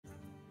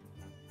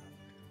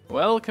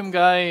Welcome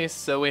guys,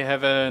 so we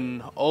have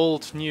an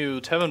old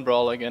new Tavern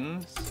Brawl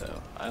again, so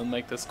I'll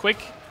make this quick.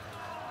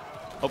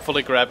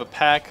 Hopefully grab a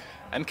pack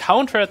and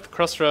counter at the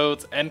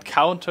Crossroads and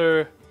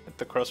counter at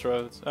the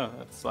Crossroads. Oh,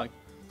 that's like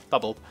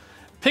doubled.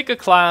 Pick a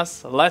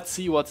class, let's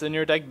see what's in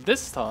your deck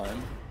this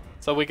time.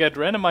 So we get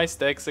randomized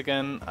decks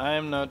again.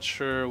 I'm not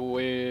sure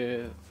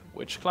with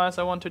which class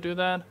I want to do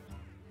that.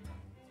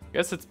 I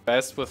guess it's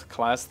best with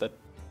classes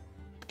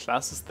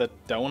that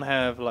don't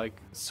have like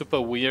super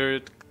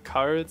weird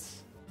cards.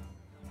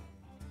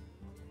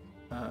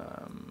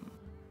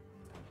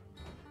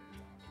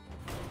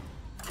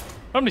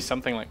 Probably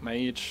something like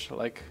Mage.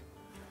 Like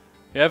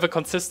you have a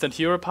consistent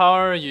hero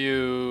power,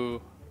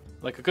 you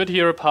like a good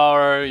hero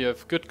power, you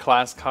have good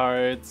class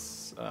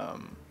cards,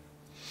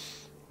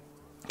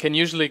 can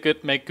usually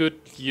make good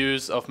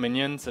use of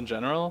minions in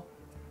general.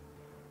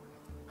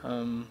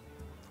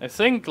 I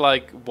think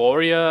like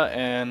Warrior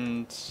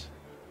and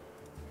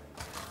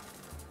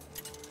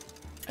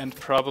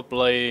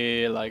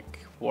probably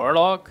like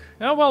Warlock.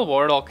 Yeah, well,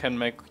 Warlock can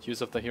make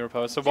use of the hero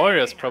power, so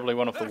Warrior is probably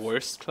one of the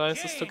worst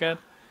classes to get.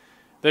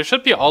 They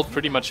should be all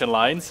pretty much in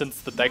line since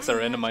the decks are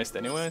randomized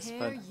anyways,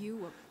 but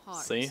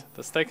see,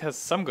 this deck has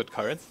some good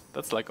cards.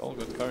 That's like all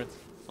good cards.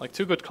 Like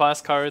 2 good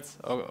class cards,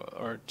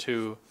 or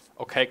 2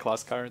 okay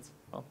class cards.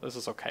 Well, this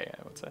is okay,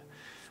 I would say.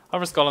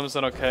 Harvest Golem is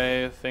an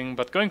okay thing,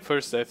 but going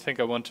first I think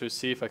I want to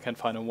see if I can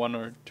find a 1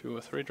 or 2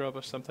 or 3 drop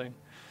or something.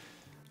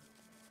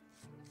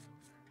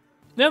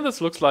 Yeah, this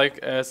looks like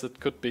as it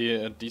could be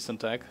a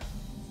decent deck.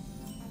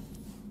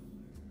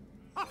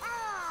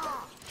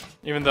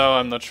 Even though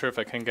I'm not sure if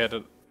I can get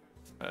an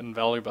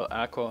invaluable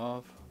Aqua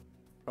off.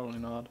 Probably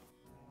not.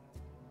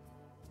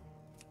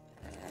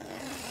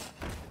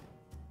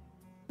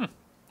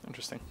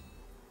 Interesting.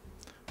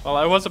 Well,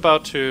 I was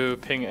about to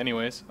ping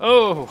anyways.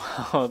 Oh,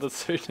 wow, the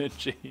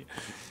synergy.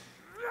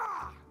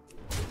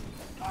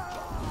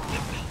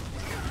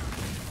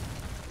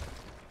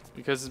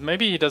 Because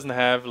maybe he doesn't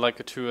have like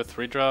a 2 or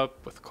 3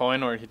 drop with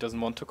coin, or he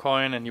doesn't want to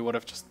coin and he would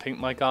have just pinged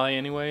my guy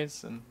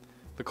anyways, and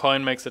the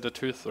coin makes it a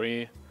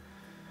 2-3.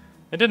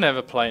 I didn't have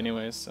a play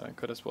anyways, so I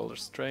could as well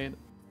just trade.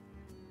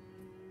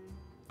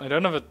 I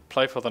don't have a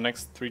play for the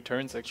next 3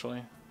 turns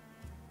actually.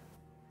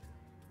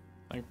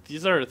 Like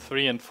these are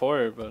 3 and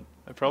 4, but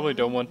I probably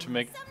don't want to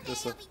make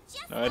this a...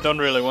 No, I don't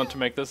really want to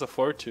make this a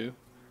 4-2.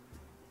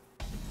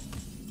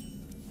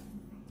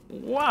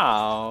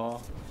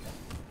 Wow!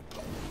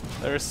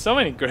 There are so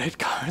many great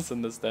cards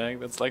in this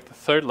deck. That's like the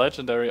 3rd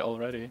legendary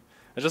already.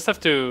 I just have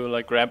to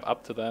like ramp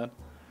up to that.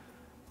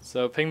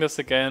 So ping this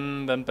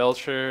again, then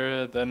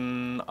Belcher,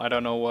 then I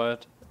don't know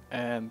what,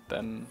 and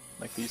then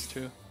like these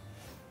 2.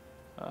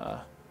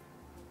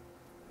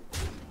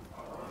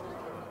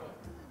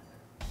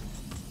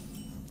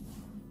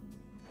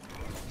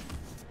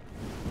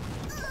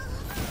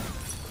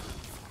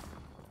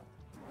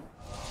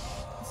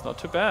 It's not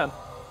too bad.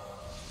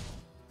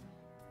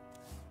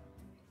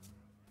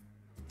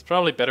 It's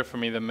probably better for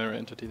me than Mirror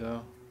Entity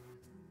though.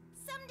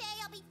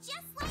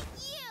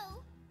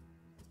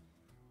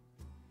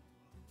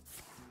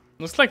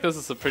 Looks like this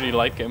is a pretty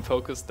late game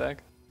focused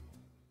deck.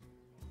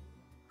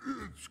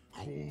 It's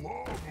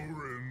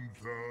clobbering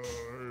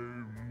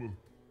time.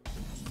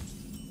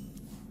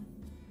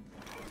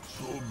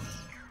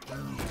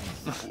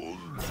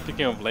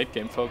 Speaking of late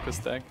game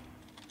focused deck.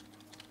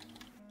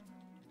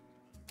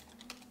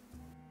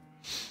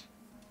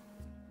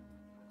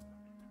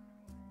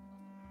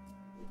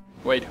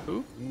 Wait,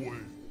 who?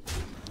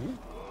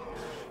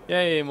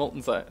 Yay,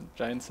 Molten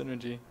Giant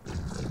Synergy.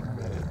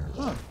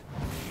 Huh.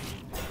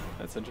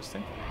 That's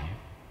interesting.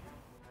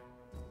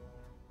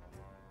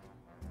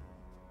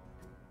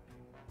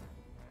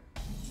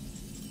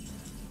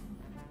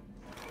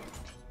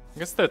 I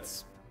guess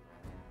that's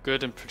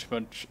good in pretty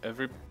much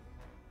every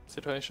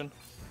situation.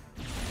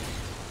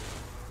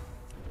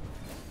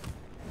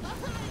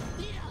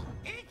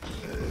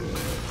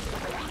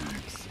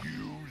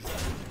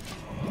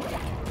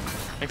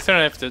 Next turn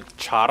I have the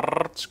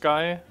charge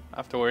guy,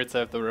 afterwards I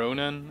have the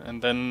Ronin,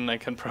 and then I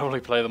can probably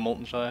play the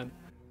Molten Giant.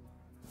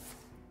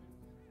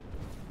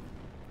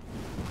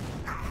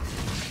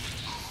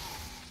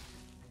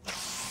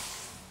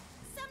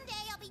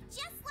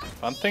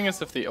 One thing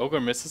is if the Ogre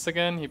misses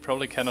again, he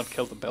probably cannot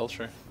kill the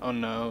Belcher. Oh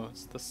no,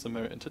 is this the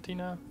Mirror Entity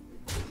now?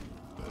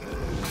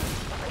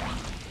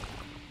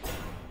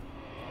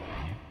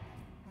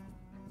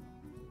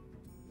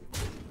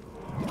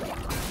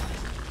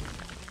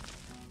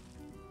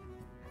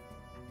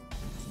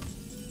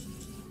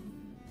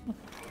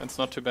 That's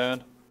not too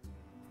bad.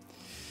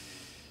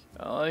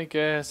 I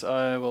guess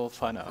I will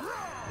find out.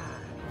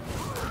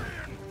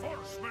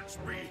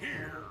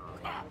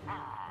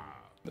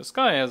 This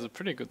guy has a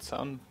pretty good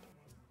sound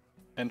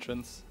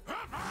entrance.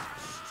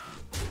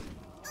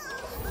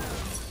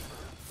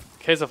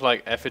 Case of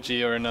like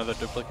effigy or another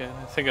duplicate.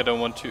 I think I don't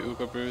want 2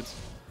 Ugo Broods.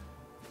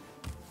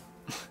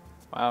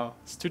 Wow,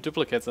 it's 2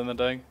 duplicates in the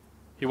deck.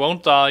 He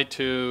won't die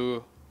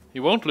to... He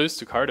won't lose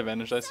to card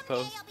advantage, I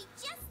suppose.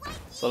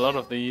 It's a lot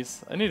of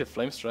these. I need a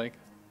Flame Strike.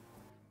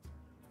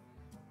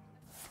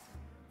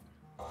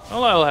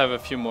 Well, I'll have a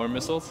few more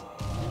missiles.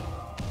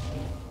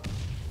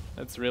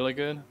 That's really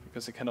good,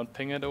 because you cannot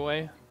ping it away.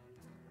 And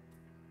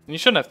you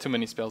shouldn't have too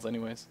many spells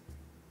anyways.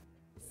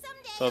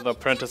 So the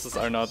apprentices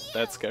are not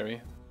that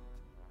scary.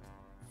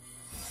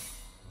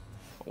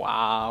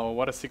 Wow,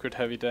 what a secret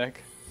heavy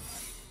deck.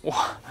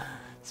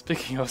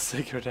 Speaking of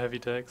secret heavy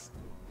decks.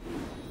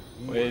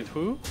 Wait,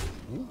 who?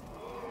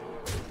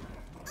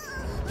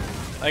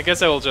 I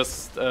guess I will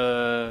just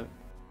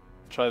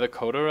try the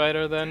Coda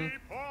Rider then.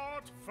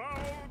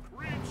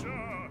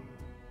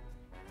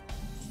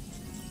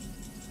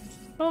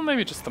 Well,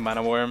 maybe just the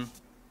Mana Worm.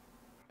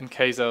 In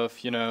case of,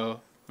 you know,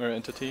 Mirror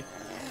Entity.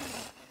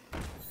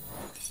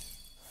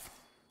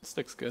 This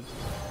looks good.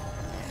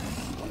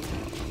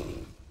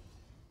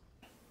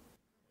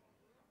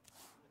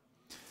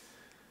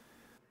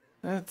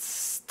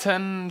 That's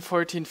 10,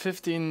 14,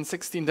 15,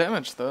 16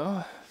 damage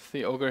though, if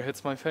the ogre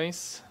hits my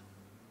face.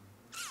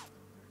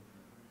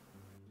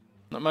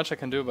 Not much I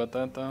can do about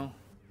that though.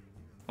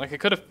 Like I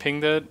could have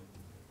pinged it.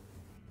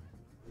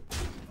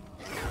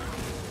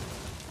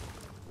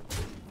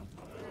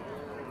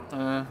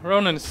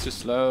 Ronan is too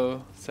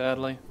slow,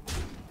 sadly.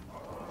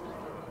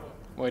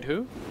 Wait,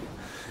 who?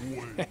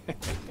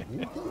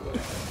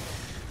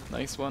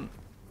 Nice one.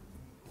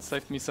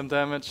 Saved me some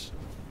damage.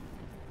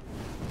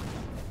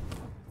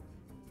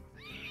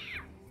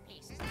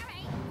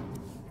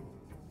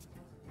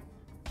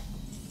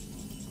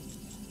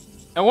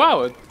 Oh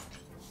wow!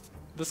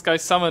 This guy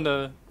summoned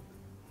a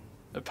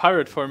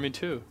pirate for me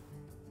too.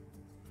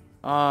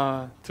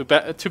 Ah, too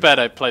bad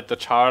I played the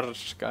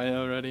charge guy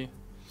already.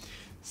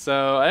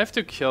 So I have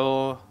to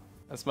kill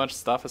as much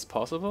stuff as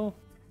possible.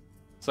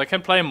 So I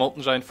can play a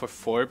Molten Giant for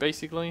 4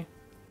 basically.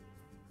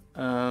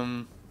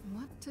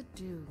 What to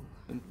do?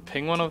 And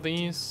ping one of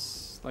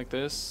these like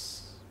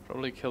this.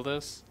 Probably kill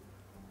this.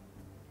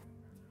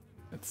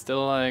 It's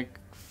still like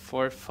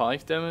 4 or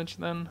 5 damage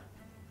then.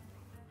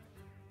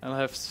 I'll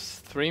have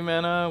 3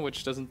 mana,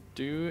 which doesn't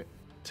do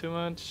too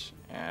much.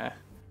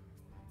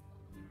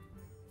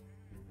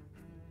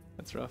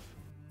 That's rough.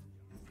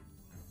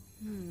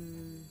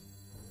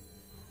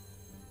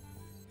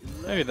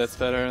 Maybe that's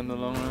better in the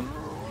long run.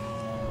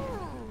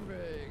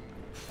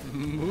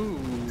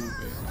 Moving.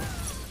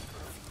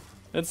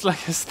 It's like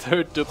his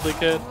 3rd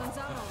duplicate.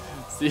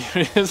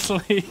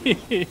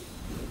 Seriously?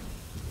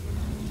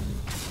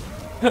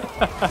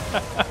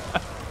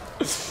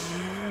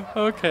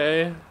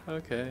 Okay,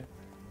 okay.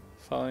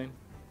 Fine.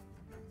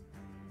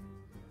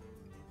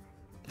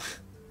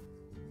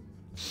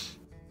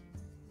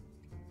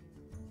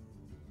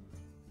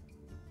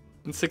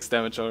 And 6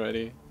 damage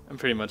already. I'm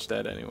pretty much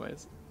dead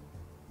anyways.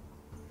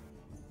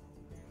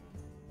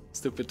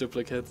 Stupid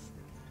duplicates.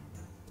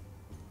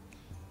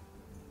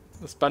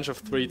 This bunch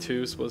of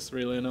 3/2s was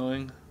really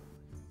annoying.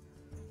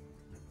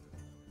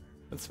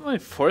 That's my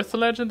 4th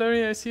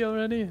legendary I see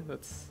already.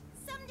 That's...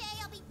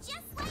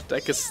 The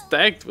deck is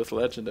stacked with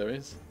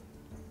legendaries.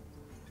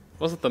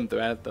 Wasn't them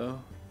bad though.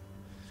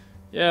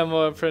 Yeah,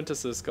 more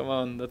apprentices, come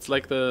on. That's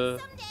like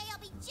the...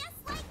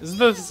 Isn't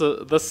this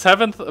the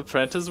 7th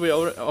apprentice we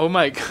already... Oh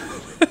my god.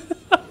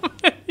 How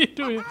many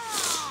do we...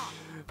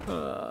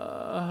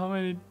 how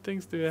many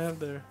things do you have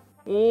there?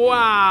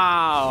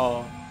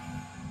 Wow!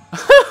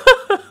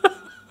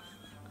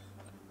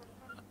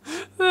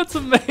 That's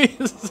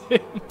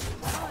amazing!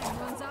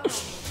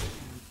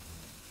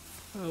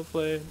 Well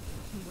played.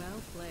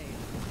 Well played.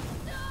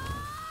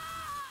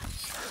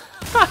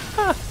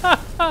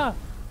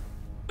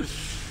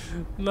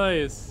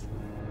 Nice.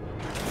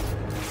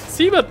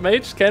 See, but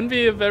Mage can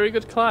be a very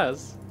good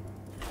class.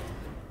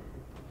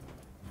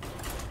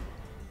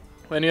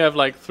 When you have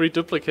like 3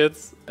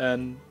 duplicates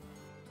and...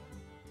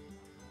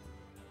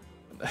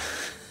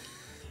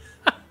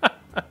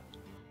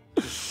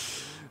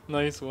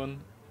 Nice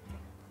one.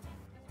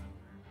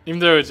 Even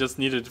though it just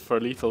needed for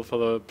lethal for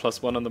the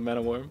 +1 on the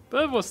Mana Worm,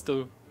 but it was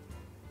still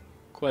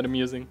quite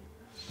amusing.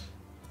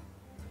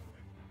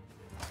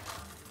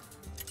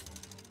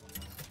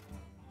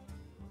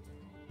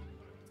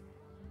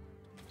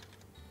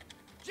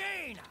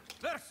 Jaina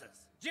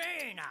versus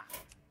Jaina.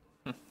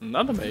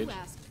 Another You mage.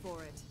 asked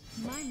for it.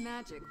 My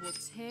magic will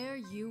tear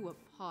you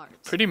apart.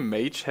 Pretty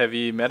mage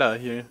heavy meta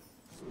here.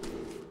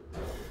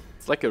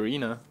 It's like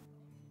arena.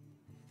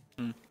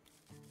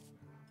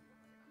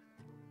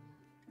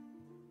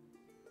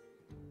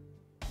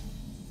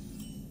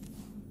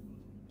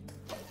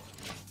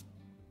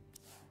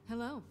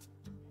 Hello.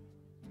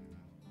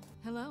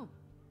 Hello.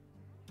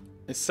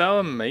 I saw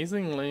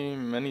amazingly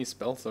many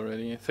spells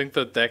already. I think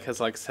the deck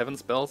has like 7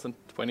 spells and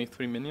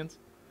 23 minions.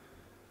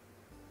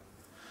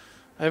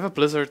 I have a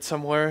blizzard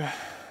somewhere.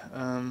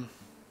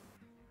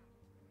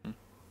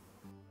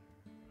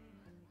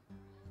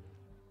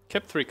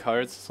 Kept 3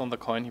 cards. It's on the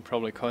coin. He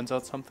probably coins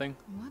out something.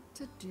 What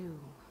to do?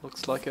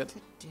 Looks like it.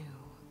 What to do?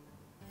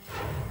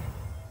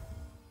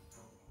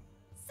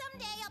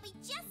 Someday I'll be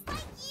just like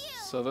you.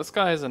 So this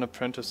guy is an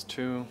apprentice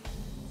too.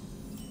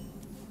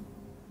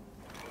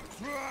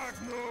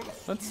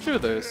 Let's do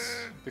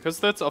this, because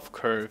that's off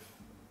curve.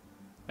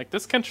 Like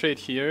this can trade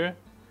here,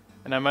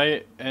 And I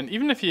might, and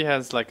even if he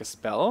has like a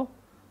spell,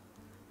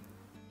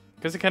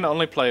 because he can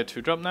only play a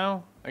 2-drop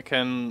now, I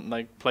can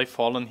like play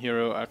Fallen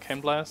Hero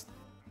Arcane Blast.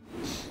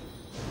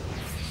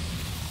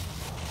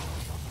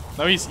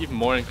 Now he's even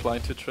more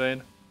inclined to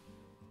trade.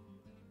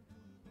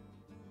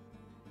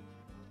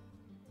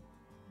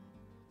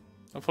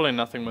 Hopefully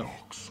nothing with...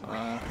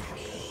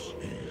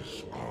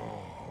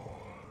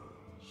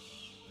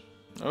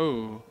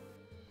 Oh.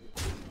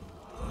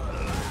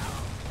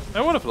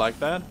 I would have liked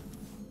that.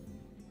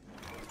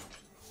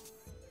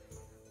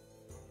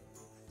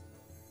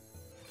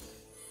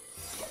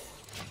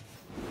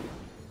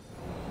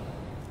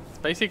 It's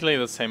basically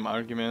the same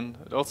argument.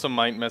 It also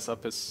might mess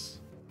up his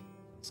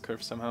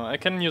curve somehow. I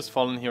can use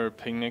Fallen Hero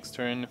Ping next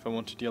turn if I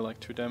want to deal like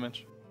 2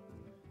 damage.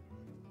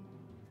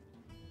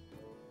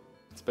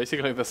 It's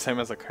basically the same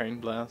as a Arcane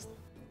Blast.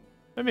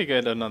 Maybe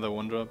get another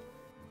 1-drop.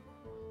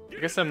 I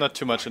guess I'm not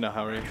too much in a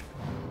hurry.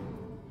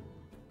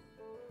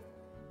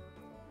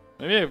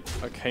 Maybe a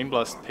Arcane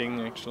Blast Ping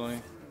actually.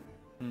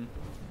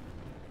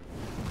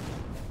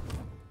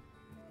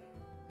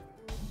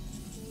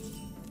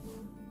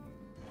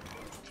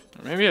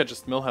 Or maybe I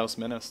just Millhouse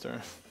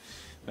Minister.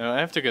 No, I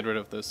have to get rid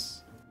of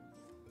this.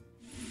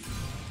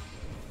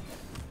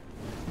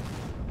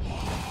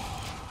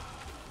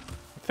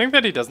 I think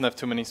that he doesn't have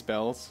too many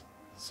spells,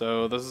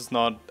 so this is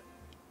not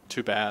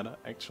too bad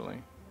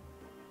actually.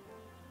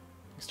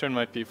 Next turn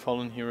might be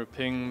Fallen Hero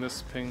Ping,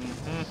 this Ping,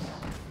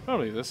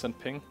 probably this and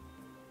Ping.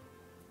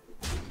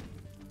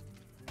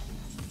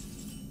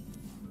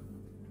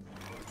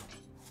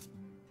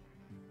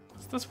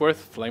 Is this worth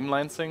Flame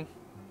Lancing? It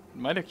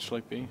might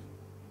actually be.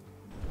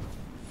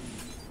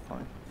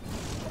 Fine.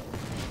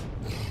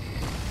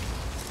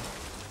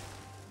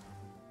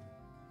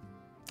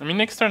 I mean,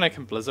 next turn I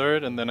can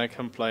Blizzard, and then I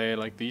can play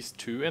like these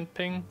 2 and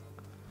Ping.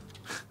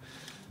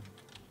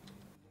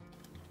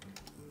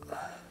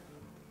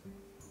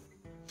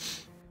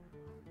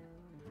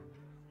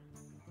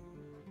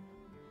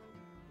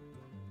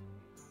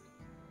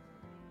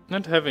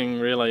 Not having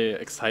really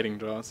exciting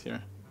draws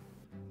here.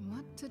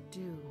 What to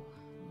do?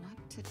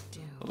 What to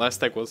do? The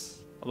last deck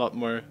was a lot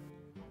more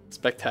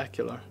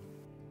spectacular.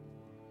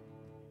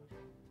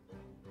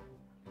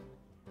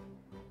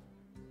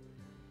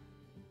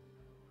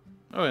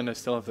 Oh, and I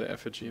still have the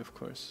effigy, of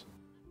course.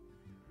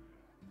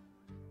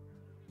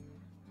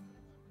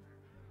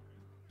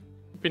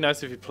 It'd be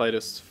nice if you played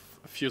a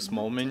few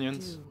small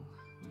minions.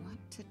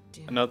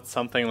 And not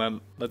something that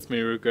lets me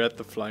regret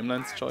the Flame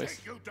Lance choice.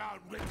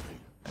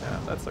 Yeah,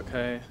 that's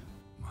okay.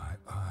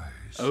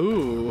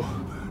 Oh.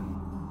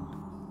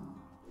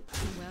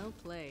 Well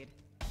played.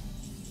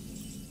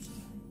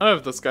 I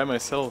have this guy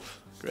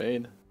myself.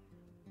 Great.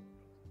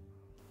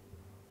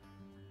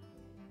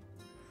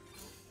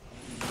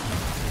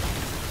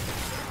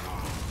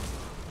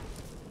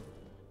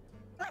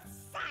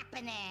 What's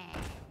happening?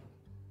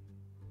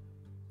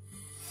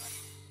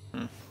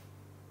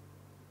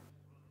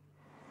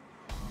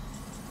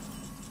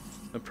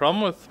 The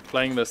problem with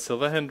playing the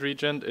Silverhand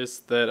Regent is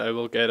that I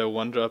will get a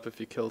 1-drop if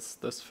he kills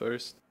this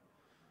first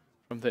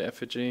from the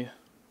effigy.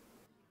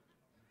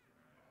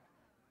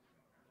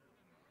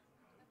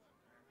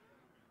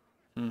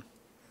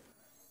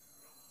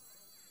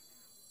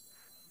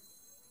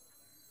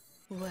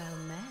 Well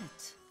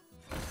met.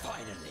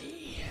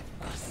 Finally,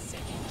 a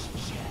second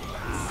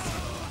chance.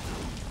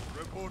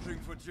 Reporting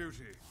for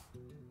duty.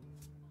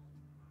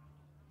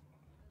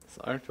 This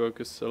artwork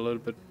is a little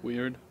bit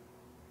weird.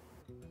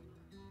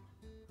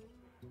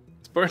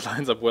 This board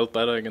lines up well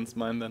better against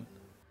mine than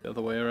the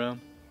other way around.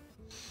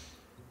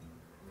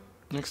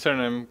 Next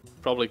turn I'm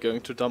probably going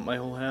to dump my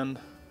whole hand.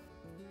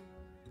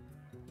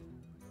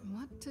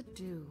 What to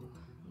do?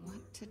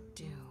 What to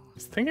do? I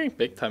was thinking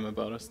big time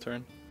about this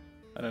turn.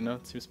 I don't know,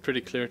 it seems pretty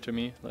clear to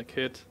me. Like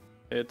hit,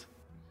 hit,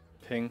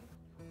 ping.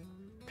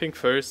 Ping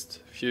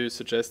first, if you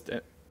suggest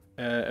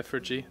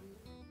effigy.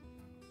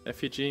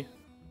 Effigy.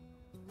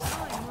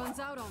 Time runs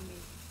out on me.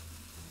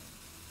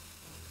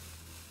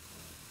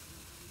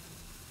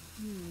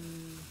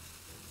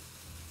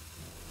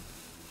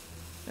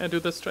 Yeah, do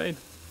this trade.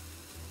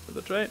 Do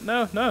the trade.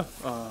 No, no.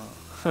 Oh.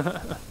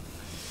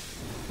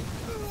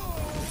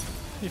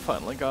 He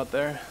finally got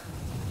there.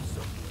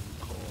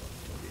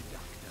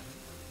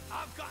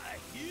 I've got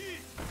a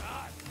huge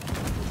gun.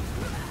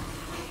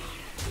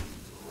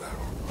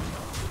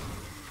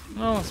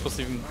 Oh, this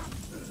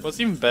was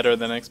even better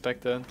than I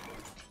expected.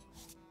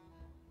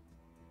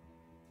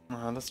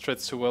 Oh, this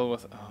trades too well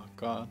with. Oh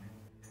god.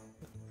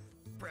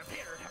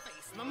 Prepare to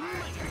face the mighty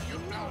you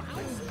know how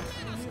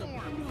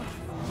storm.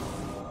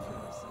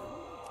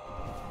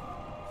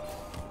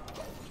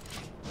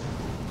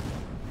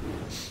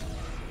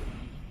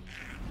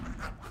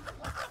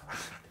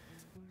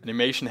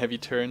 Animation heavy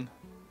turn.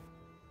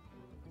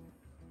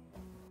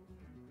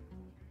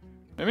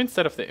 Maybe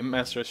instead of the Imp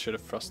Master I should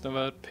have Frost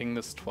Nova ping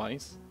this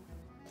twice.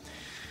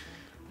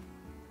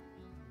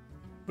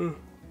 I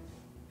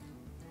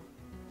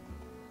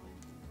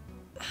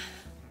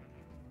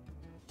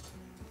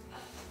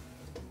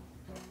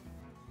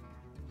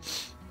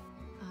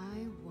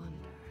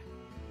wonder.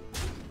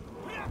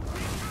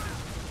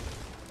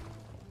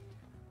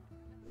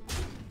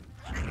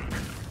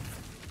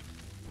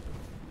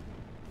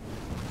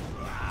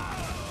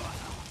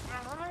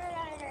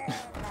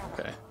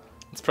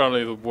 It's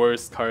probably the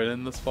worst card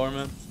in this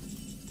format.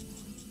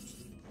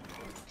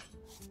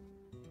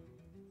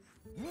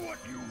 What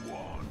you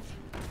want?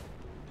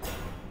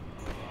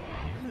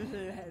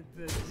 Let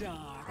the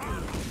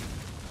dark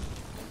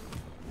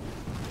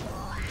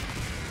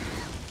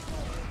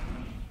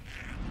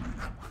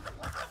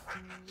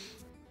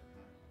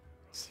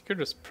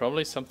Secret is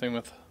probably something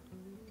with...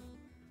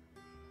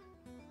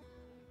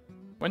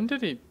 When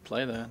did he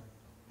play that?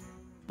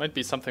 Might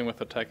be something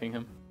with attacking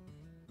him.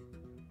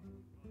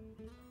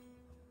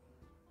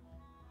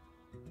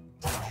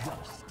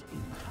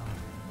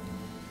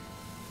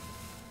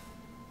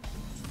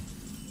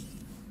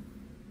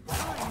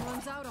 Time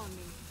runs out on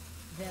me.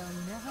 They'll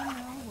never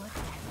know what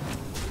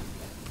happened.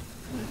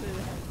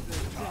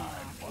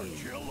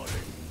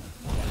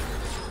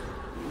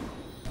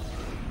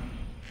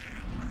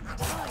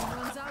 Time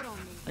runs out on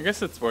me. I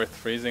guess it's worth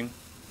freezing.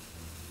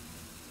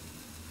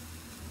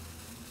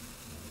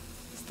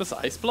 Is this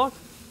ice block?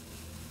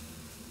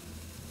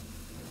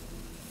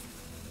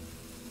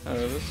 Oh,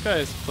 this guy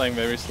is playing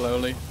very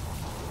slowly.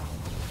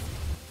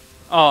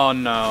 Oh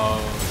no,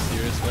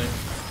 seriously.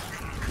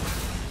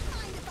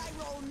 Mind if I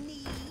roll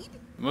need?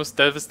 Most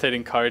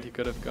devastating card he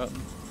could have gotten.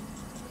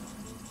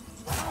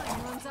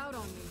 Time runs out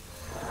on me.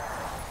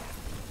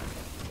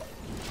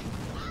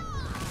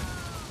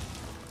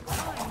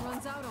 Time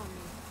runs out on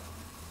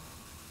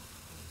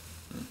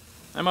me.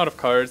 I'm out of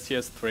cards, he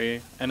has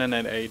 3, and then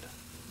at 8.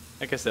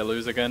 I guess I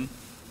lose again.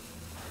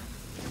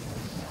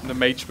 The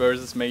mage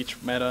versus mage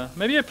meta.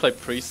 Maybe I play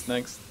priest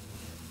next.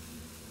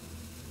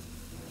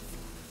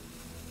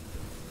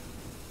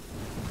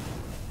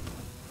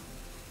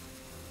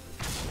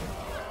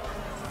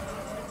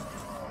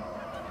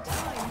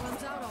 Time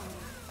runs out on me.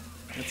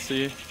 Let's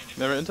see.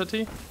 Mirror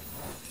entity?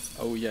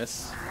 Oh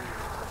yes.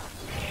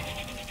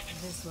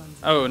 This one's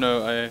Oh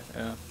no,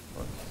 yeah,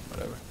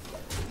 whatever.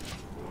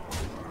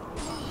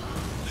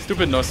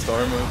 Stupid no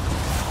storm move. Runs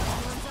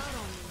out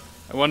on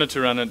me. I wanted to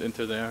run it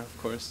into there, of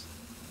course.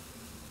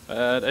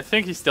 But I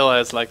think he still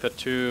has like the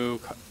two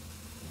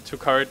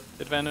card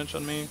advantage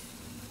on me.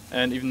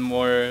 And even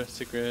more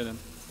secret and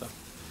stuff.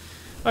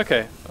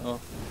 Okay, well.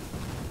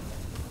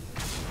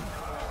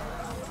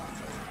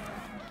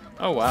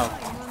 Oh wow.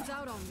 Time runs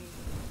out on me.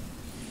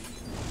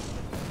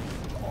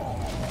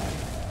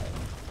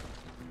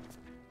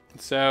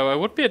 So I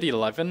would be at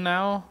 11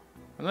 now.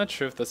 I'm not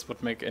sure if this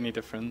would make any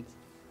difference.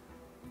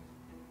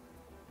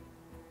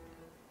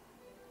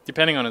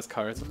 Depending on his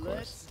cards, of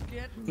course.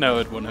 No,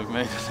 it wouldn't have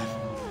made it.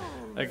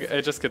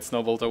 I just get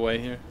snowballed away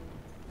here.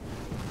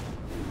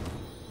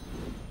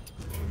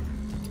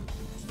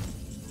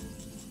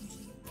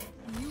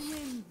 You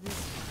win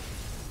this.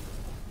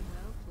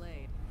 Well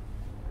played.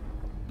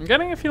 I'm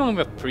getting a feeling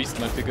that priest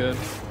might be good.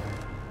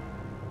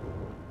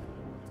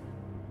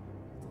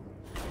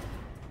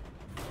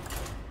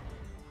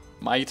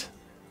 Might.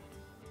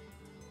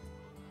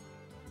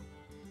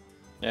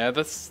 Yeah,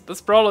 this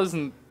brawl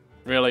isn't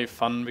really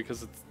fun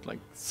because it's like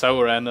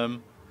so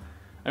random.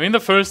 I mean,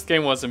 the first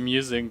game was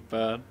amusing,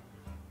 but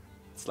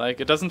it's like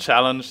it doesn't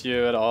challenge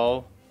you at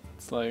all.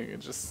 It's like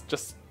just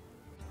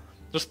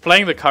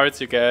playing the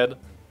cards you get.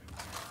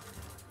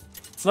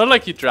 It's not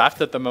like you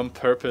drafted them on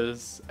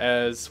purpose,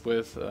 as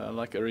with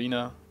like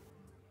Arena.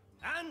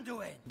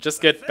 Anduin.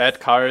 Just get bad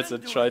cards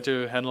and try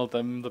to handle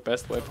them the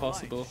best way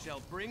possible.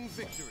 Shall bring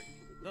victory.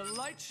 The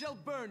light shall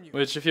burn you.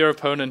 Which, if your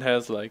opponent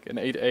has like an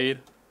 8/8,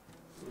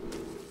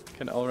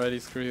 can already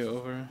screw you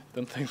over.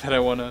 Don't think that I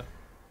wanna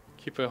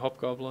keep a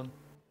hobgoblin.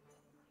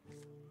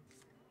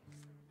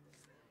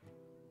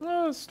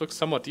 Well, this looks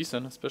somewhat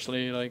decent,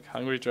 especially like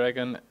Hungry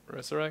Dragon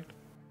Resurrect.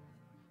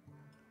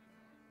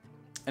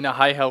 And a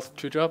high health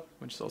 2-drop,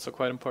 which is also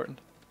quite important.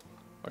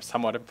 Or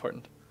somewhat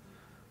important.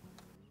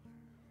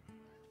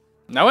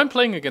 Now I'm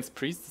playing against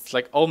priests, it's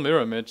like all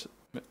mirror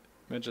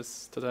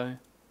mages today.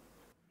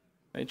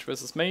 Mage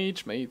versus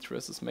mage, mage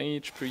versus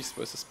mage, priest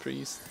versus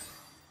priest.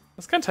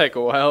 This can take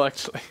a while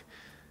actually.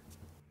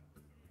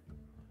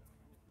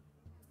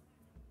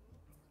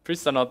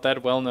 Priests are not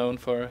that well known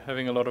for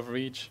having a lot of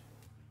reach.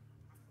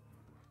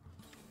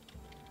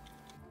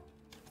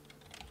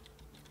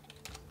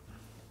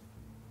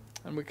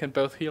 And we can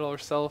both heal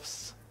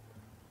ourselves.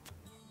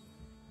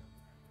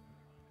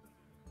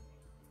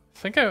 I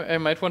think I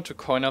might want to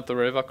coin out the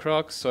River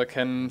Croc so I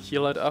can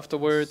heal it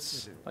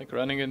afterwards, like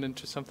running it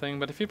into something.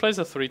 But if he plays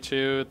a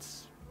 3-2,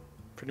 it's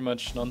pretty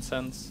much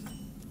nonsense.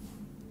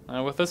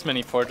 With this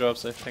many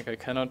 4-drops, I think I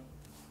cannot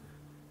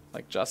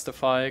like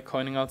justify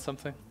coining out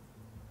something.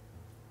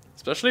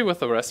 Especially with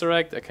the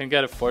Resurrect, I can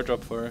get a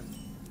 4-drop for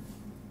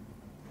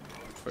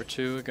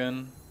 2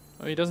 again.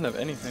 Oh, he doesn't have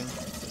anything.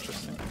 That's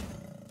interesting.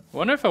 I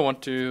wonder if I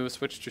want to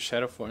switch to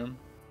Shadow Form.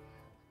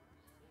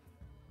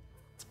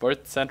 It's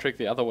board-centric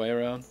the other way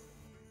around.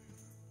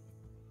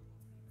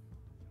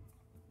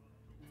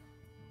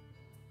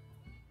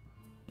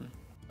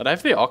 But I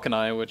have the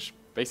Aucheneye, which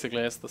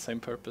basically has the same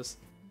purpose.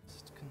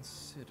 Just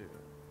consider.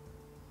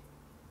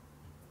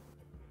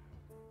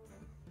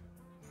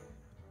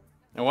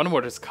 I wonder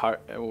what his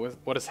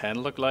what his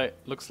hand looks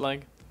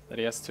like. That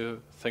he has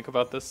to think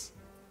about this.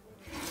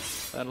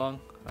 That long?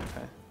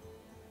 Okay.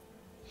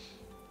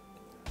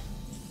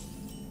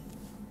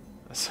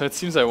 So it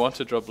seems I want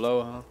to drop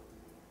low, huh?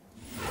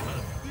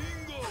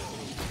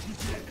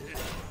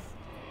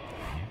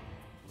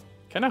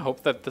 Kinda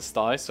hope that this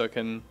dies so I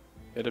can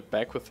get it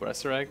back with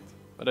Resurrect.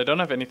 But I don't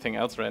have anything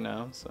else right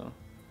now, so...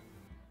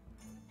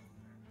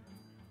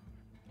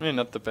 I mean,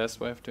 not the best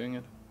way of doing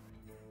it.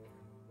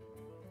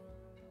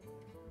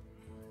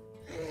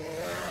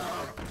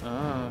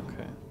 Ah,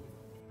 okay.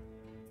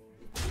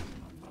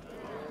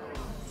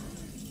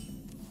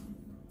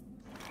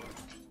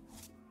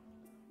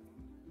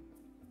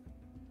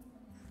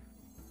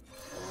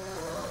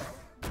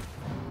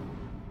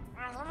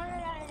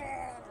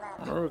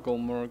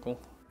 Murgle.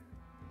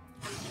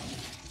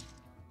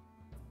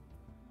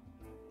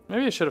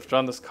 Maybe I should have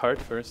drawn this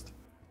card first.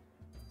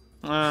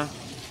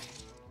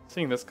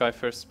 Seeing this guy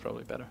first is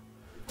probably better.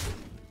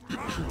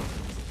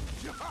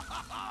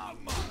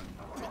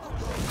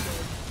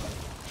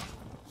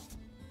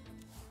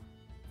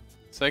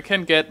 So I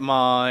can get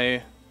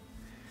my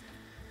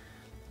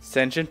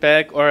Senjin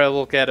back, or I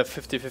will get a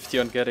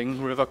 50-50 on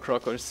getting River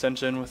Croc or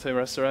Senjin with a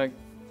Resurrect.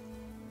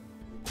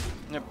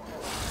 Yep.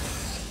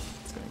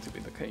 It's going to be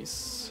the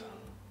case.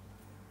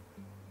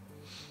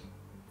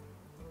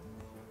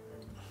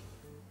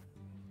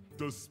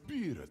 The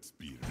spirits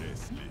be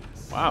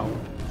restless. Wow.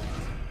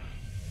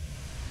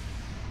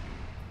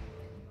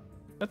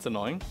 That's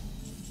annoying.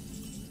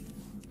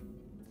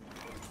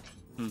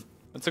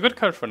 It's a good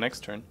card for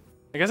next turn.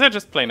 I guess I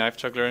just play Knife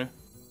Juggler.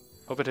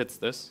 Hope it hits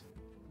this.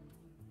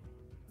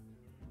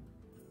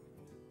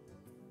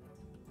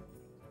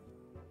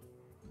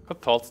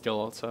 Got Thought Steal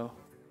also.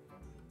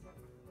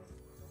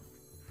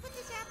 Put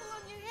this apple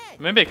on your head.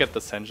 Maybe I get the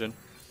Senjin.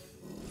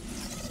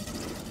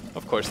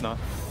 Of course not.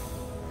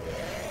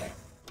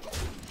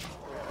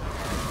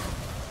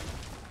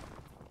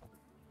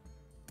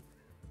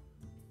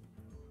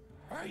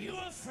 Are you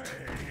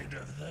afraid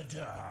of the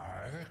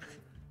dark?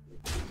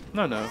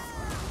 No.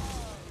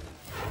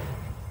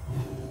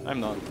 I'm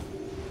not.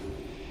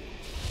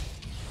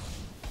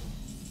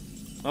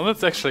 Well,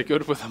 that's actually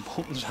good with a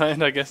Molten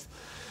Giant, I guess.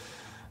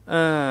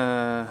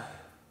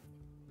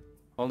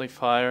 Holy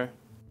Fire.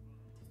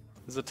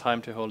 Is it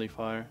time to Holy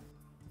Fire?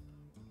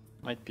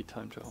 Might be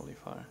time to Holy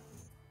Fire.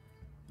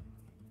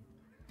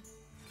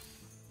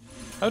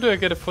 How do I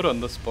get a foot on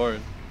this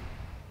board?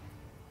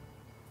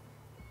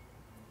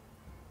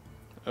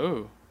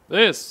 Oh,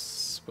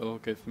 this will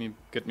get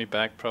me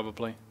back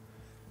probably.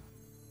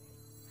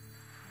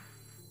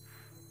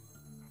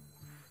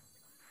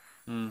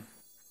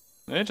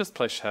 Maybe just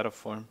play Shadow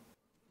Form.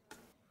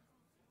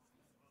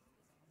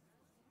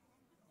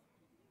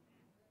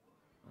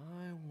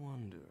 I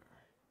wonder.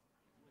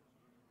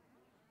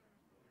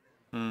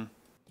 Not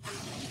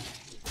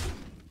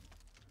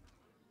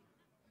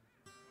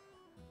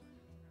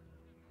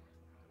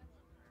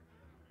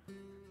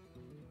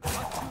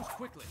too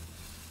quickly.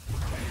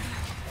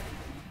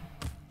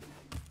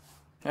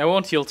 I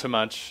won't heal too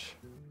much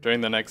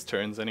during the next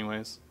turns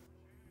anyways.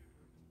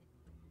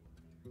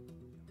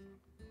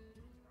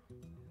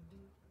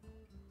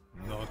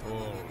 Not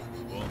all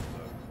who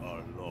wander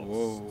are lost.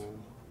 Whoa.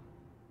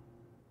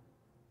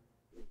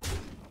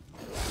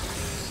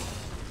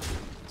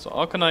 So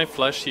Arcanine,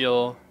 Flash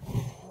Heal.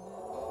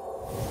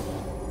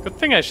 Good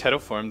thing I Shadow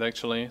Formed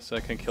actually, so I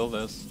can kill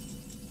this.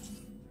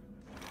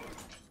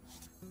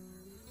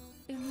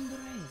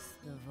 Embrace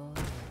the void.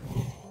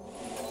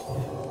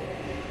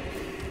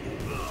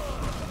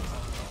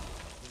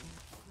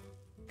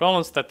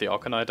 Problem is that the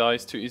Arcanine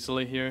dies too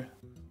easily here.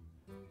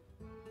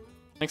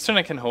 Next turn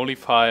I can Holy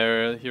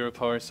Fire, Hero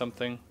Power or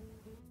something.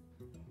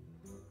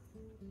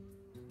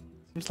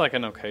 Seems like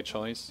an okay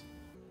choice.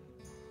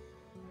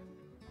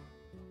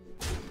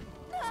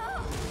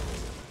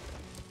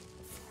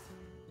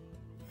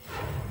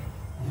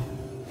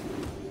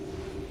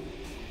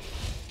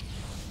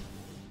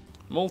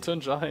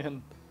 Molten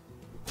Giant.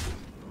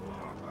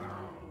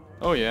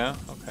 Oh yeah,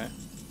 okay.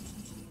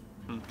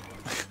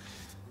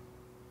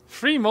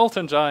 Free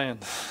Molten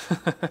Giant.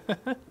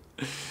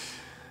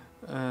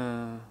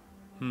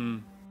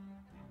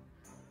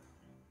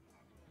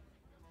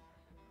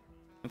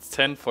 It's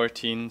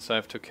 10-14, so I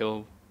have to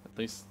kill at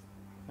least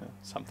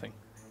something.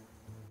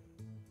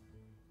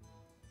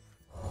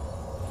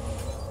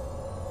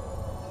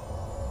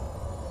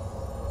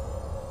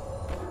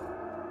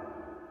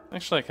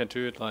 Actually, I can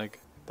do it like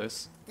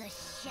this. The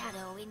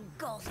shadow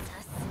engulfs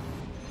us.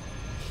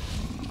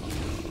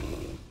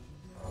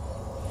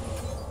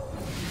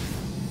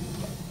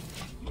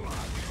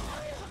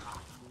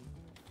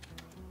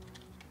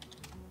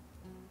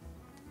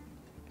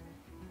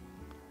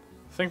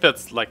 I think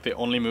that's like the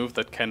only move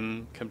that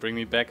can bring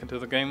me back into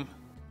the game.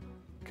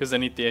 Because I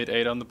need the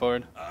 8-8 on the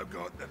board. I've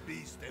got the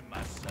beast in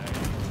my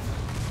sight.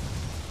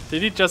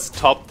 Did he just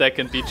top deck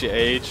and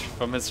BGH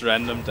from his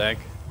random deck?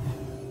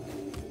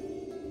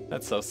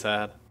 That's so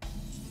sad.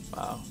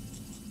 Wow.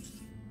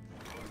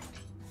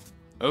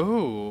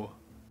 Oh.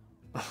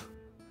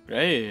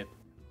 Great.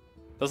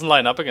 Doesn't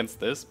line up against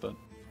this, but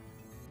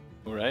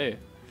hooray.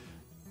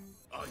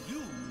 Are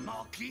you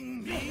not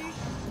mocking me?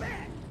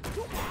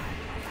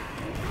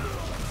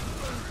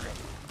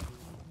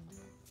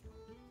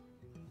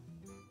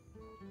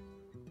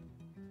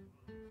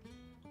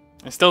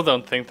 I still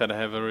don't think that I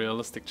have a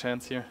realistic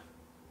chance here.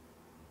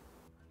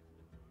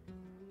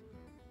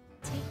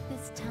 Take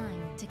this time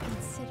to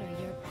consider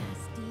your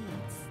past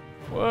deeds.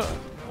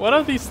 What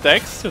are these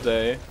decks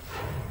today?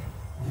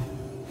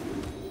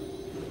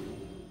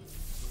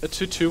 A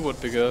 2-2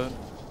 would be good.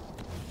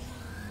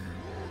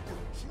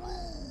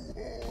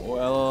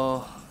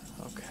 Well,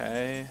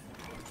 okay.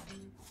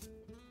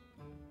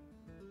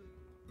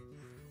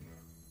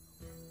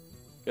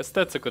 Guess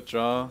that's a good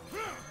draw.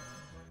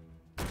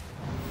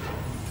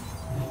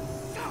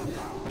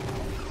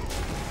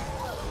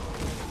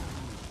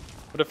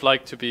 Would have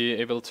liked to be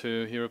able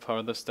to hero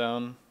power this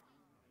down.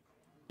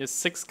 He has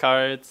 6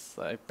 cards,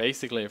 I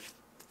basically have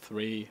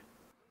 3.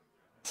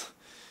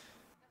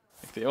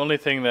 Like the only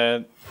thing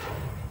that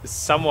is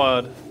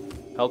somewhat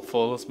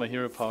helpful is my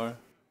hero power.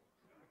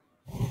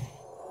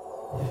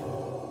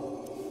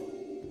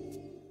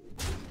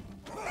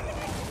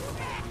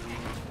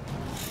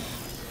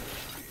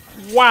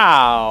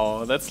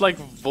 Wow, that's like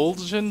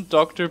Vol'jin,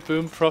 Dr.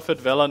 Boom, Prophet,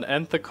 Velen,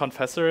 and the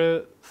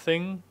Confessor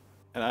thing.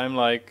 And I'm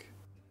like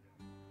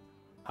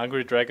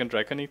Hungry Dragon,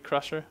 Draconite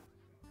Crusher.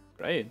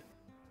 Great.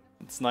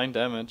 It's 9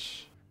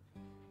 damage.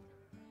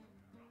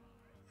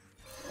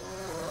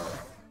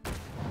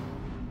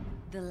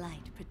 The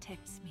light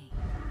protects me.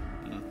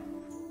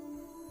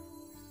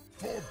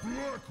 For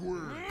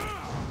Blackwood!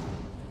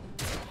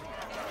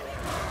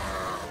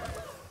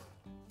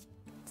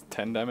 It's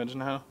 10 damage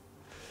now.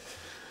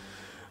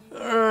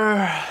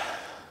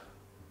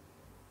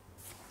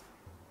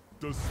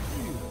 The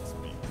spirits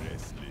be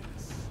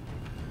restless.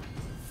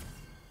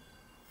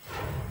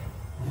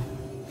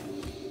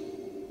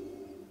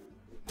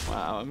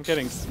 Wow, I'm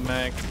getting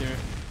smacked here.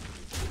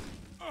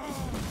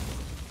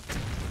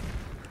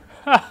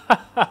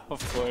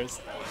 Of course.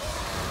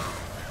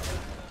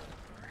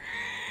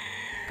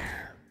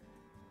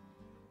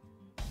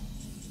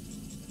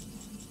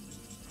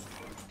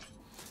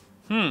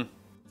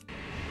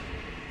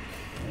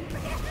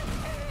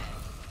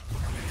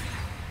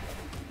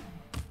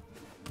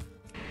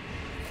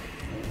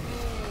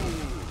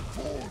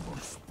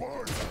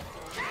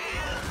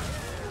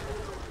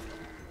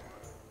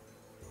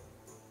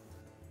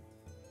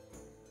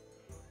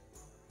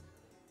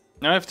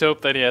 Now I have to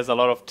hope that he has a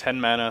lot of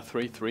 10 mana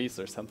 3/3s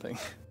or something.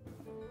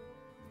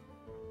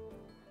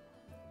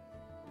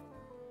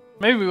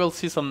 Maybe we will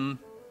see some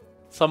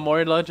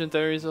more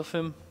legendaries of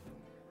him.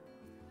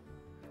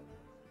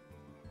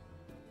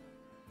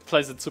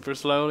 Plays it super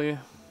slowly.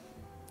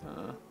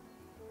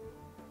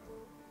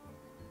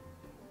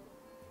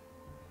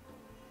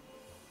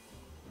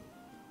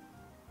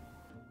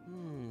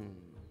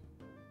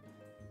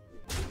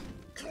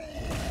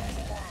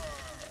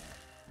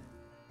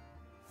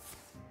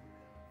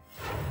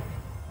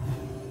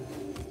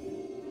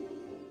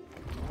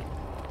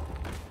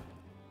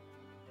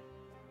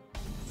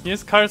 He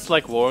has cards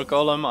like War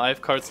Golem, I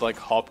have cards like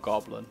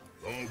Hobgoblin.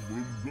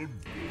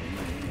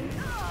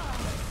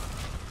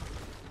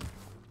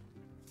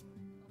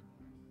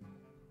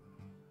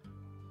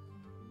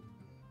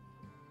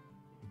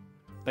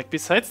 Like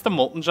besides the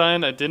Molten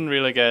Giant, I didn't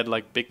really get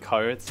like big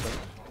cards. Like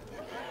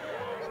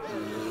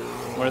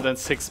more than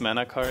 6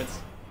 mana cards.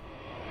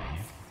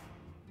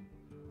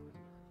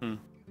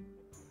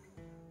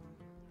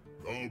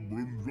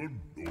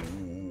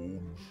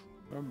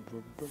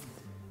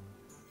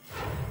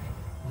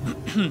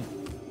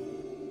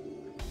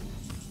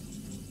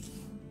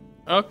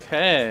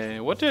 Okay,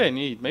 what do I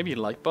need? Maybe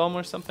Light Bomb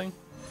or something?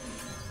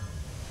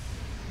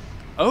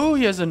 Oh,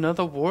 he has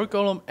another War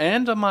Golem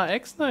and a Ma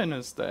X9 in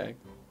his deck.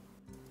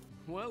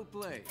 Well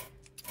played.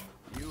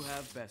 You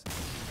have best.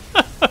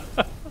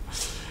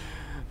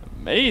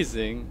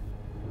 Amazing.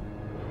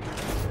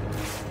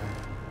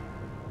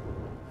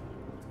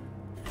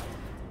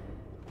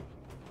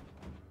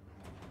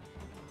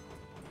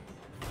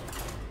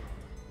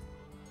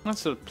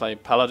 Let's play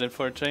Paladin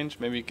for a change.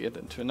 Maybe get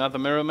into another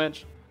mirror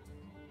match.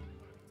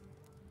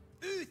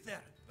 Uther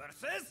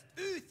versus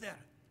Uther.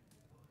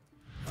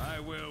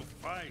 I will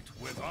fight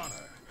with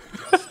honor.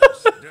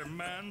 Justice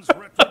demands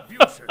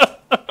retribution.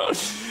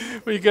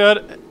 We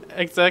got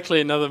exactly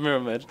another mirror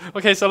match.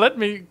 Okay, so let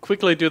me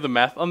quickly do the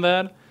math on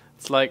that.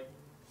 It's like,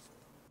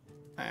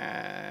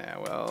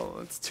 well,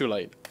 it's too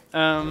late.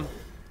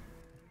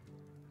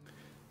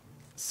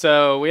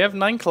 So we have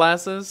 9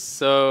 classes.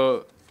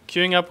 So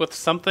queuing up with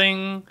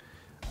something,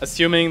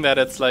 assuming that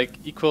it's like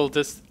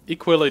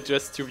equally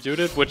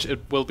distributed, which it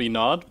will be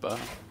not, but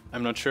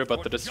I'm not sure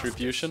about the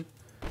distribution.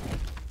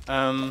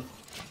 I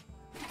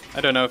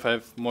don't know if I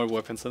have more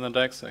weapons in the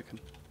deck, so I can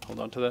hold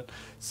on to that.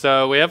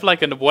 So we have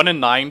like a 1 in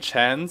 9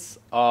 chance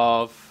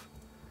of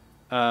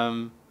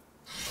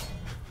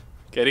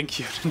getting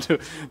queued into.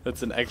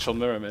 That's an actual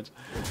mirror match,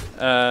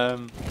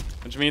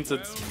 which means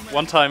it's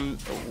 1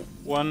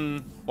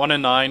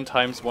 in 9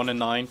 times 1 in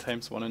 9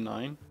 times 1 in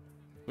 9,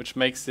 which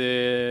makes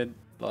it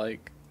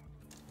like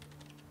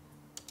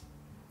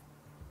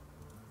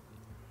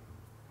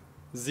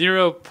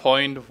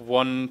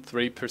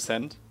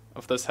 0.13%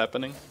 of this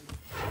happening.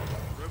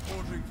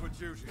 Reporting for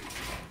duty.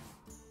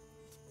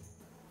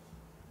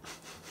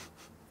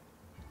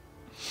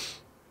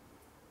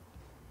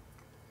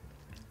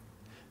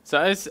 So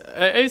I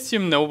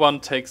assume no one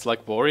takes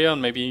like Warrior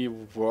and maybe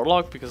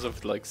Warlock because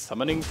of like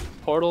summoning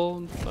portal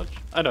and such.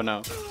 I don't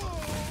know.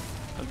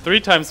 And 3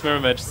 times mirror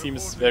match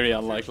seems very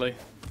unlikely.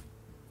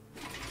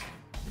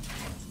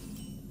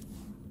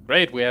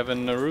 Great, we have a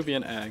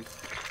Nerubian egg.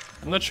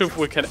 I'm not sure if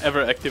we can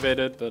ever activate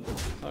it, but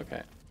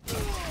okay.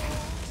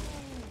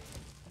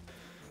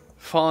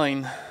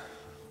 Fine.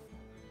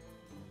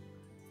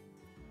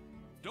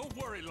 Don't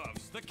worry,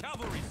 loves. The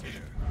cavalry's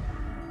here.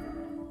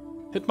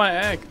 Hit my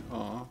egg.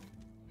 Aw.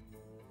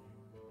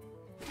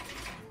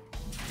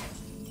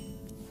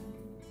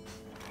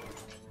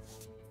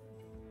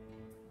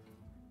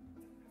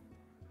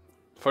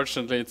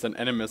 Fortunately, it's an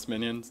enemy's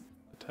minion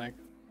attack.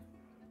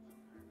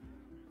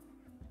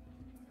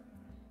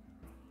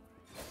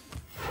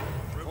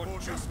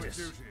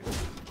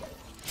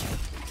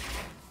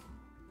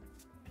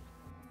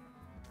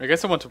 I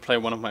guess I want to play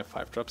one of my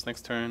 5-drops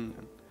next turn.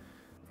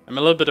 I'm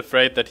a little bit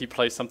afraid that he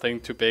plays something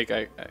too big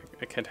I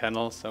can't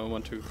handle, so I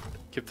want to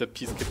keep the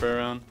Peacekeeper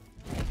around.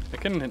 I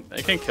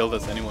can kill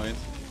this anyways.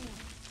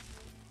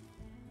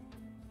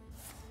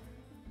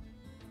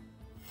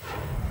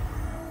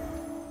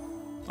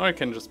 Or I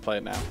can just play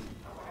it now.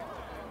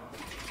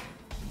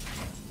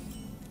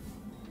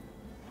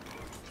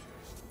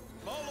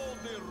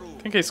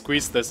 I think I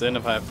squeeze this in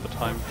if I have the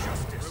time.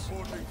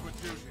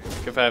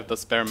 Like if I have the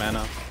spare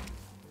mana.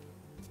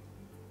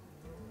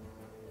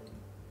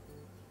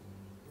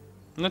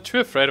 I'm not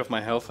too afraid of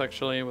my health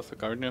actually with the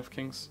Guardian of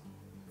Kings.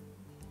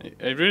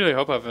 I really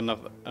hope I have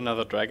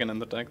another dragon in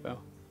the deck though.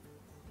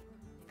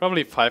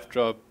 Probably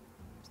 5-drop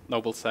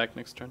Noble Sack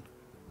next turn.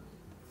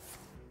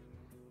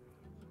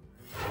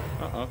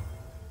 Uh-oh.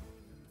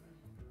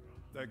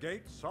 The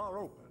gates are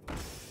open.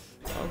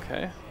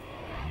 Okay.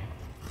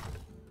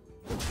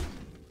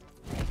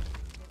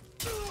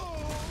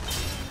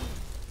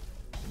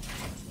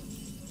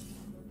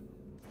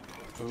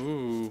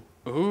 Ooh.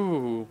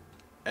 Ooh.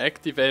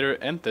 Activator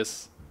and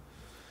this.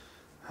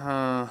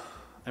 I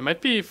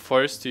might be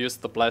forced to use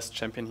the Blast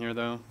Champion here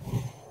though.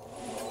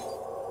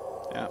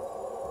 Yeah.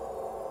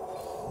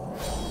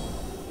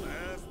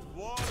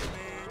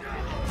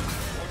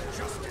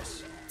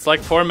 It's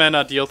like 4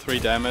 mana, deal 3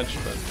 damage,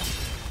 but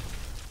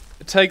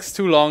it takes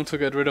too long to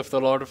get rid of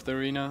the Lord of the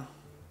Arena.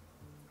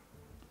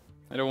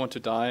 I don't want to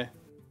die.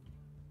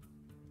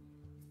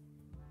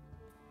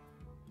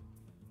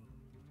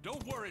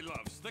 Don't worry,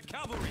 loves. The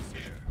cavalry's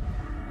here.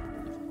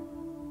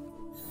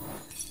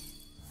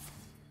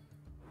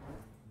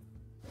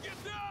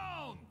 Get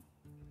down!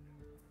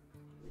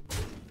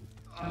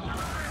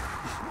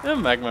 Yeah,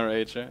 Magma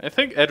Rager. I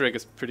think Edric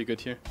is pretty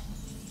good here.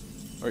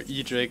 Or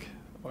Edric,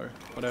 or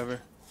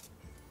whatever.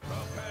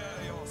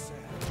 Prepare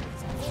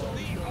yourselves for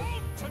the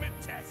ultimate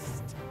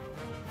test.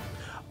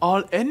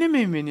 All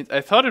enemy minions.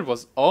 I thought it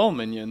was all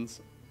minions.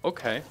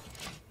 Okay.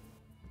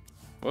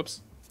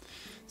 Whoops.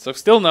 So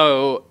still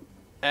no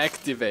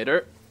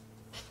activator.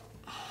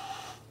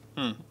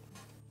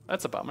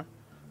 That's a bummer.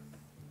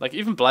 Like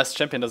even Blast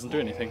Champion doesn't do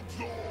anything.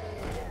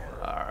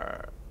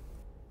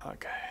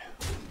 Okay.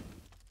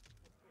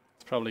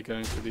 It's probably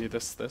going to be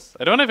this.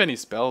 I don't have any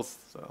spells,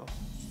 so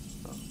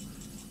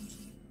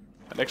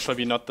it'd actually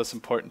be not this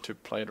important to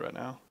play it right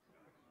now.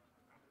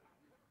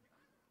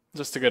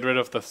 Just to get rid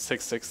of the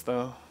 6/6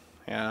 though.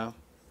 Yeah.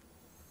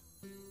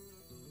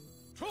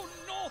 To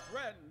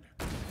Northrend.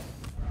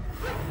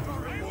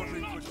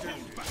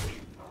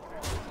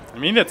 I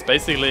mean that's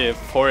basically a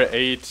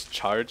 4/8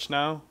 charge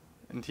now.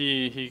 And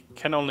he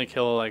can only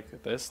kill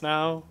like this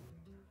now.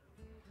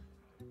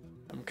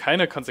 I'm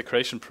kinda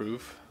consecration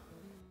proof.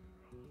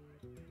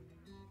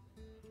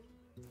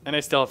 And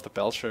I still have the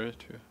Belcher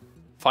to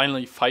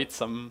finally fight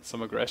some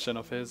aggression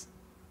of his.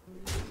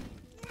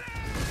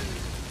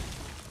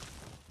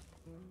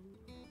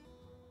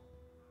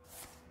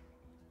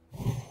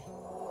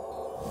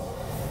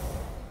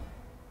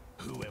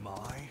 Who am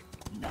I?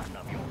 None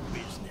of your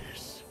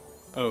business.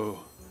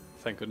 Oh,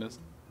 thank goodness.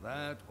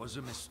 That was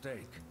a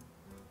mistake.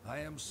 I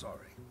am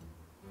sorry.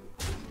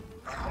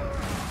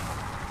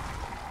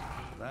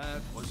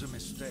 That was a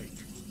mistake.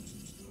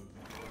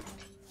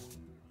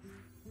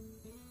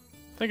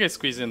 I think I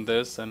squeeze in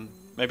this and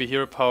maybe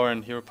Hero Power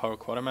and Hero Power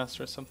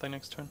Quartermaster or something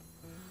next turn.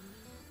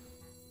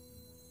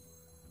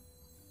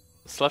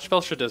 Sludge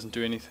Belcher doesn't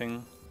do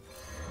anything.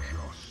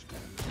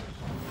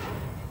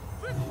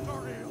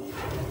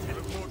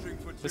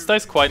 This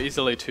dies quite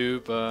easily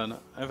too,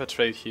 but I have a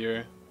trade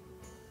here.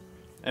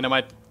 And I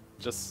might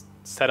just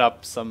set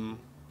up some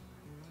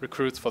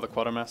recruits for the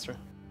Quartermaster.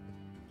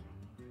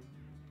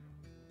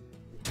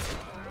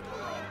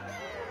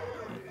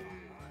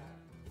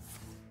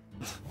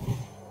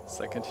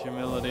 Second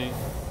humility.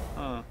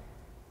 Huh.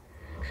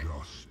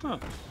 Huh.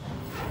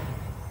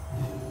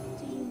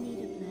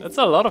 That's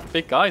a lot of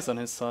big guys on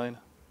his side.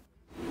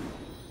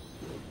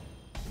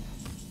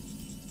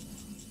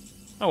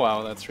 Oh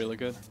wow, that's really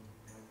good.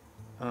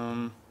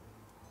 Vengeance.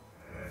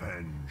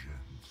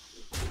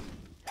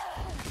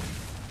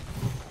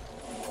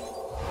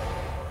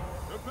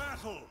 The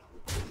battle.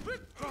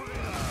 Victory.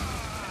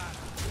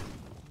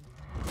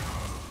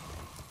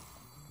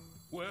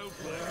 Well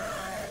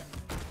played.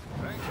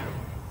 Thank you.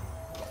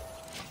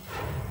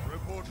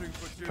 Reporting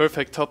for duty.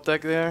 Perfect top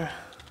deck there.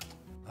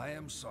 I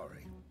am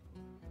sorry.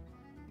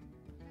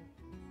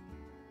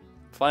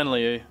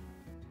 Finally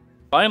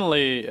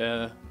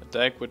a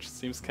deck which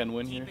seems can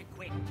win here.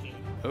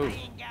 Oh.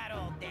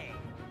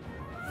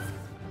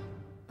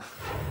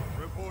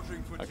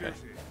 Reporting for Okay.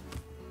 duty.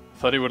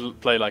 Thought he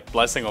would play like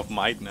Blessing of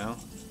Might now.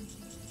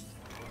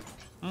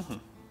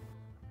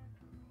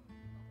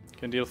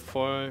 Can deal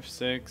 5,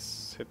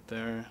 6, hit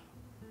there.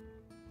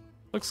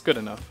 Looks good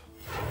enough.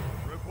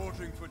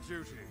 Reporting for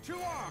duty. To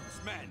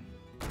arms, men.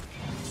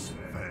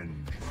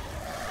 Vengeance.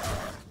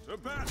 The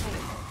battle.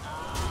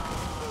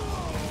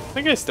 I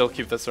think I still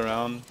keep this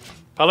around.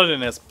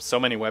 Paladin has so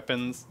many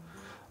weapons.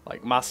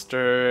 Like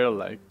Master,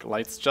 like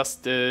Light's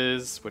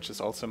Justice, which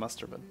is also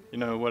Master, but you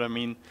know what I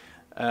mean.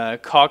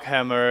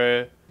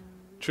 Coghammer,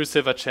 True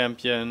Silver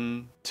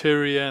Champion,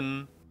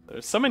 Tyrion.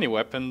 There's so many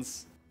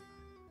weapons.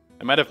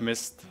 I might have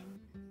missed.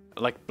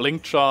 Like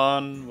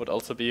Blingtron would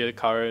also be a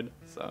card,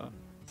 so I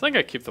think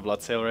I keep the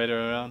Bloodsail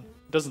Raider around.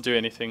 It doesn't do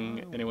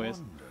anything anyways.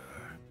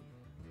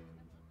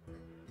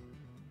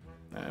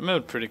 I'm in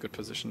a pretty good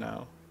position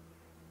now.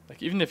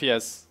 Like even if he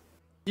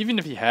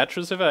had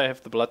True Silver, I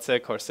have the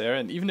Bloodsail Corsair,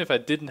 and even if I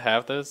didn't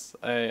have this,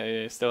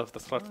 I still have the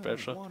Slot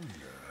Special.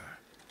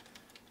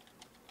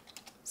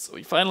 So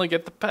we finally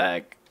get the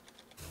pack.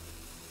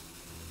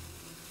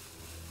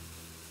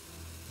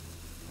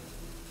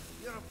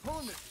 Your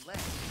opponent's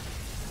left.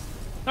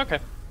 Okay.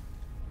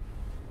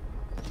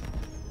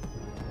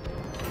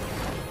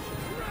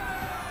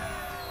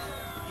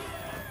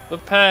 The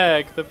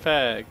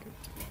pack.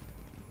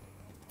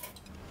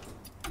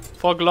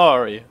 For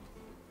glory.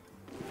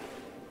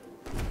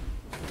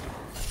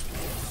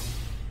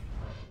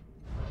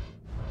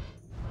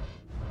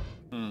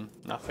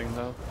 Nothing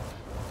though.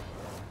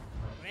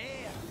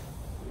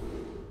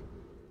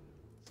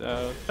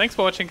 So, thanks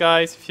for watching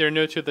guys. If you're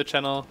new to the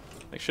channel,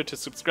 make sure to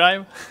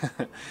subscribe.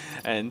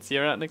 And see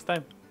you around next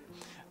time.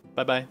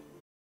 Bye bye.